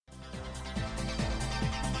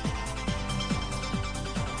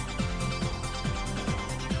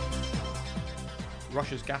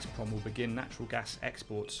Russia's Gazprom will begin natural gas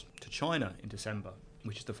exports to China in December,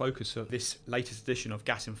 which is the focus of this latest edition of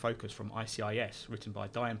Gas in Focus from ICIS, written by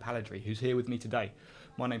Diane Paladry, who's here with me today.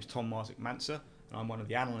 My name's Tom Marzik-Manser, and I'm one of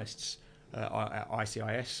the analysts at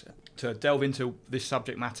ICIS, to delve into this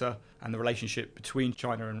subject matter and the relationship between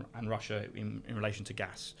China and Russia in relation to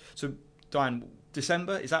gas. So, Diane,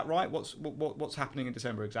 December, is that right? What's happening in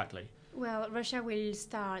December exactly? Well, Russia will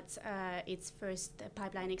start its first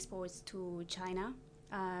pipeline exports to China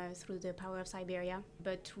through the Power of Siberia.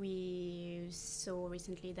 But we saw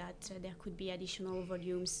recently that there could be additional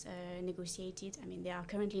volumes negotiated. I mean, they are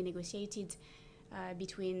currently negotiated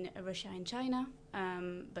between Russia and China,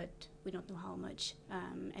 but we don't know how much,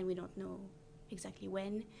 and we don't know exactly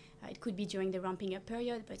when. It could be during the ramping up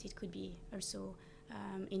period, but it could be also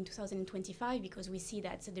in 2025, because we see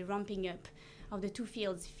that the ramping up of the two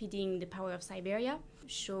fields feeding the Power of Siberia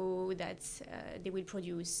show that they will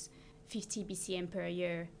produce 50 BCM per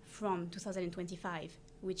year from 2025,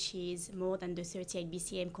 which is more than the 38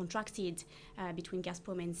 BCM contracted between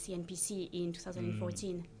Gazprom and CNPC in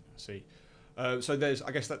 2014. I see. So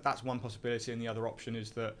I guess that's one possibility, and the other option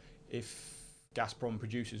is that if Gazprom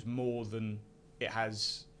produces more than it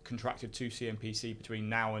has contracted to CNPC between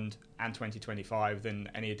now and 2025, then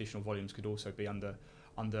any additional volumes could also be under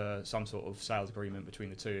some sort of sales agreement between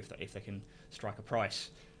the two if they can strike a price.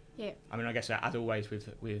 Yeah. I mean, I guess as always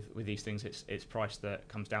with these things, it's price that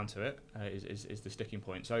comes down to it, is the sticking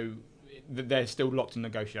point. So they're still locked in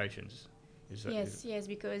negotiations. Yes,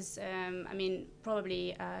 because I mean,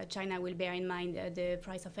 probably China will bear in mind the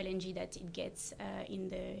price of LNG that it gets in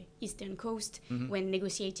the eastern coast when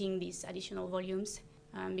negotiating these additional volumes.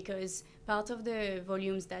 Because part of the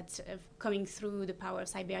volumes that are coming through the Power of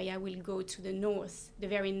Siberia will go to the north, the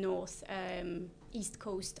very north east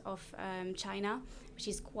coast of China, which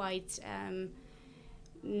is quite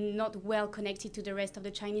not well connected to the rest of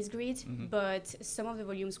the Chinese grid. But some of the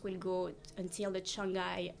volumes will go until the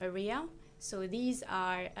Shanghai area. So these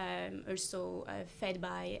are also fed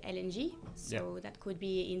by LNG, so that could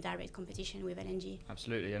be in direct competition with LNG.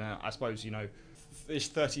 Absolutely, and I suppose, this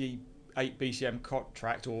 38 BCM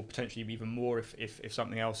contract, or potentially even more if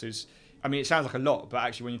something else is... I mean, it sounds like a lot, but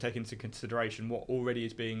actually when you take into consideration what already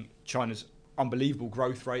is being China's unbelievable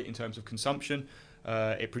growth rate in terms of consumption,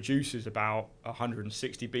 it produces about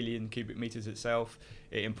 160 billion cubic meters itself.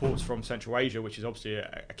 It imports from Central Asia, which is obviously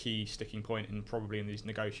a key sticking point probably in these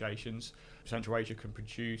negotiations. Central Asia can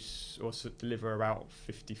produce or deliver about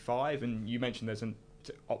 55, and you mentioned there's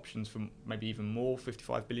options for maybe even more,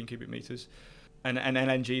 55 billion cubic meters. And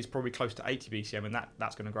LNG is probably close to 80 BCM, and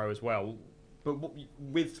that's going to grow as well. But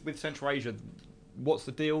with Central Asia, what's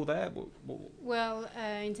the deal there? Well,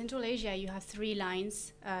 in Central Asia, you have three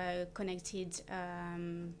lines connected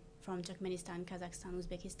from Turkmenistan, Kazakhstan,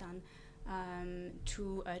 Uzbekistan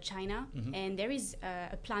to China. And there is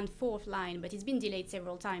a planned fourth line, but it's been delayed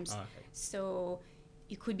several times. Okay. So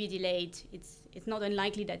it could be delayed. It's not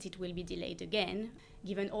unlikely that it will be delayed again,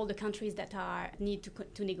 given all the countries that need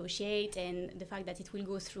to negotiate, and the fact that it will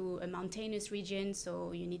go through a mountainous region,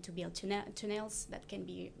 so you need to build tunnels that can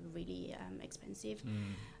be really expensive.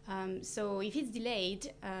 So if it's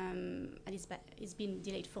delayed, and it's been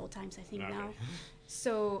delayed 4 times, I think, now.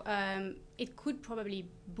 So it could probably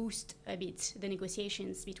boost a bit the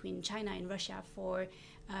negotiations between China and Russia for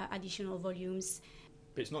additional volumes.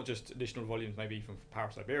 But it's not just additional volumes, maybe even for Power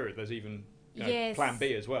of Siberia. There's even yes. Plan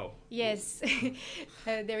B as well. Yes,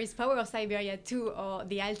 there is Power of Siberia too, or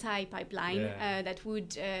the Altai pipeline that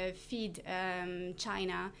would feed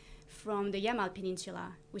China from the Yamal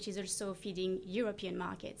Peninsula, which is also feeding European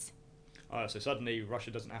markets. So suddenly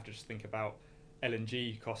Russia doesn't have to just think about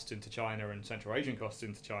LNG costs into China and Central Asian costs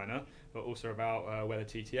into China, but also about where the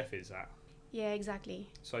TTF is at. Yeah, exactly.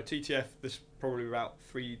 So TTF, this is probably about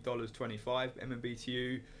 $3.25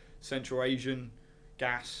 MMBTU. Central Asian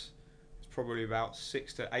gas is probably about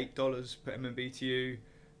 $6 to $8 per MMBTU.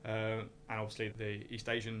 And obviously the East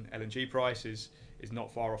Asian LNG price is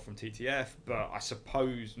not far off from TTF, but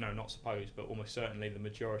but almost certainly the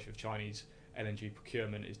majority of Chinese LNG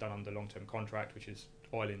procurement is done under long-term contract, which is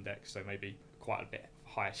oil index, so maybe quite a bit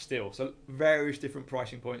higher still. So various different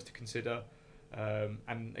pricing points to consider,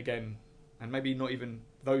 and again, and maybe not even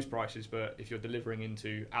those prices, but if you're delivering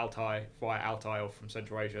into Altai, via Altai or from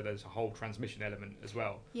Central Asia, there's a whole transmission element as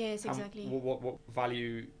well. Yes, exactly. What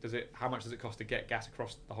value how much does it cost to get gas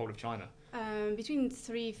across the whole of China? Between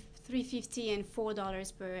 $3.50 and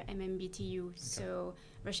 $4 per MMBTU. Okay. So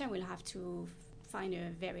Russia will have to find a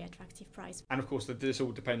very attractive price. And of course, this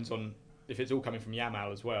all depends on, if it's all coming from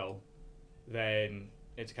Yamal as well, then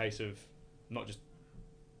it's a case of not just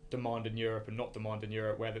demand in Europe and not demand in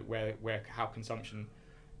Europe, where how consumption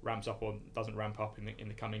ramps up or doesn't ramp up in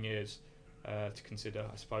the coming years to consider,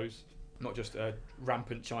 I suppose. Not just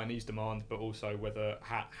rampant Chinese demand, but also whether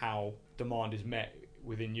how demand is met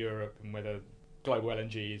within Europe and whether global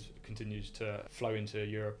LNG continues to flow into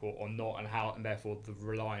Europe or not, and therefore the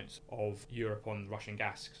reliance of Europe on Russian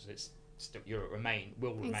gas, because it's still Europe will remain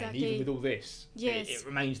Exactly. even with all this. Yes. It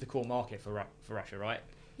remains the core market for Russia, right?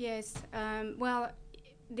 Yes. Well,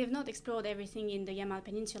 they've not explored everything in the Yamal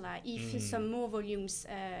Peninsula. If some more volumes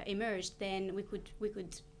emerged, then we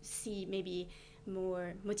could see maybe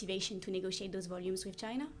more motivation to negotiate those volumes with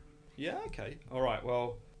China. Yeah. Okay. All right.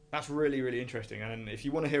 Well, that's really, really interesting. And if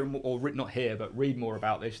you want to hear more, or not hear, but read more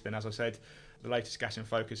about this, then as I said, the latest Gas in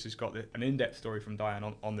Focus has got an in-depth story from Diane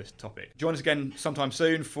on this topic. Join us again sometime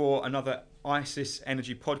soon for another ICIS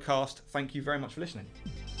Energy podcast. Thank you very much for listening.